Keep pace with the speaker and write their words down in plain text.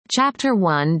Chapter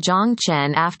 1 Jiang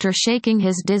Chen. After shaking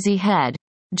his dizzy head,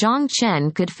 Jiang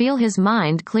Chen could feel his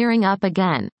mind clearing up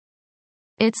again.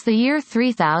 It's the year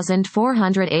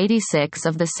 3486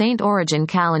 of the Saint Origin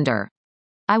calendar.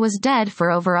 I was dead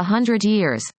for over 100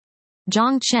 years.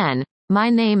 Jiang Chen, my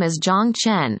name is Jiang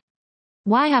Chen.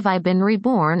 Why have I been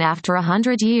reborn after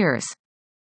 100 years?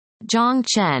 Jiang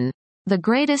Chen, the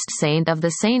greatest saint of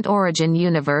the Saint Origin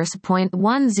universe.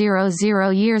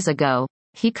 100 years ago,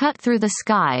 he cut through the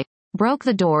sky, broke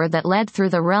the door that led through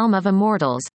the realm of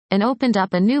immortals, and opened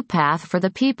up a new path for the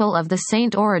people of the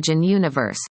Saint Origin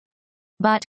universe.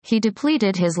 But, he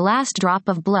depleted his last drop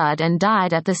of blood and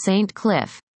died at the Saint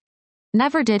Cliff.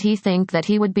 Never did he think that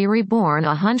he would be reborn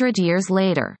 100 years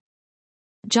later.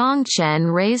 Jiang Chen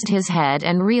raised his head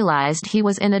and realized he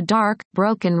was in a dark,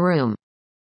 broken room.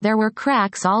 There were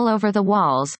cracks all over the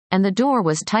walls, and the door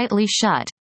was tightly shut.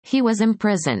 He was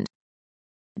imprisoned.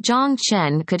 Jiang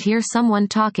Chen could hear someone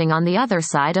talking on the other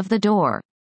side of the door.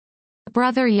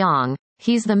 Brother Yang,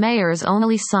 he's the mayor's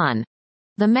only son.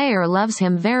 The mayor loves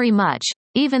him very much,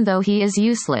 even though he is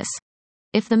useless.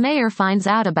 If the mayor finds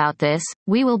out about this,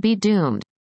 we will be doomed.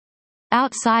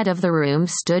 Outside of the room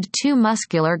stood two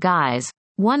muscular guys,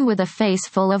 one with a face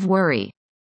full of worry.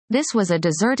 This was a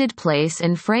deserted place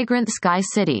in Fragrant Sky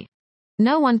City.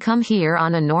 No one come here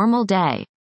on a normal day.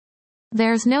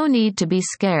 There's no need to be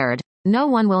scared. No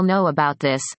one will know about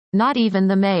this, not even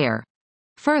the mayor.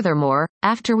 Furthermore,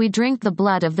 after we drink the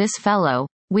blood of this fellow,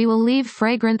 we will leave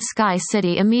Fragrant Sky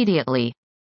City immediately.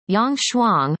 Yang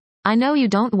Shuang, I know you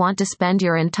don't want to spend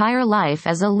your entire life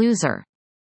as a loser.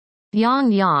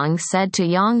 Yang said to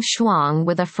Yang Shuang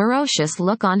with a ferocious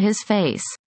look on his face.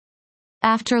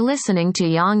 After listening to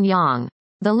Yang,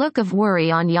 the look of worry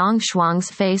on Yang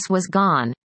Shuang's face was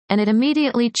gone, and it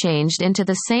immediately changed into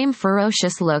the same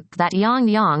ferocious look that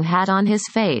Yang had on his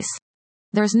face.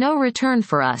 There's no return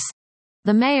for us.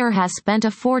 The mayor has spent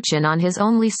a fortune on his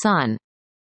only son.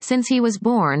 Since he was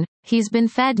born, he's been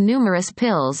fed numerous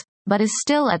pills, but is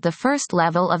still at the first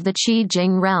level of the Qi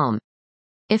Jing realm.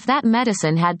 If that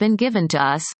medicine had been given to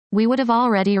us, we would have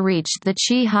already reached the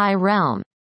Qi High realm.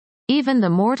 Even the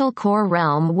mortal core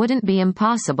realm wouldn't be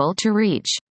impossible to reach.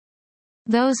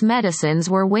 Those medicines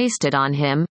were wasted on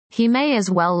him. He may as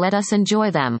well let us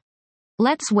enjoy them.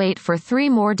 Let's wait for 3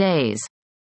 more days.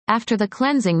 After the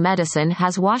cleansing medicine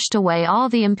has washed away all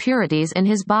the impurities in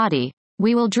his body,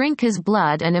 we will drink his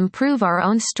blood and improve our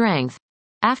own strength.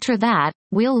 After that,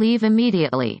 we'll leave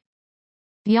immediately.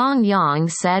 Yang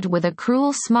said with a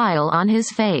cruel smile on his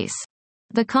face.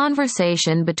 The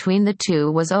conversation between the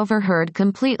two was overheard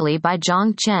completely by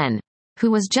Jiang Chen,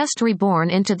 who was just reborn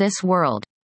into this world.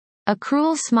 A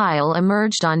cruel smile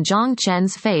emerged on Jiang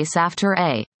Chen's face after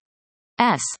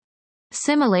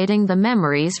simulating the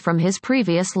memories from his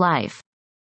previous life.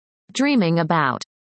 Dreaming about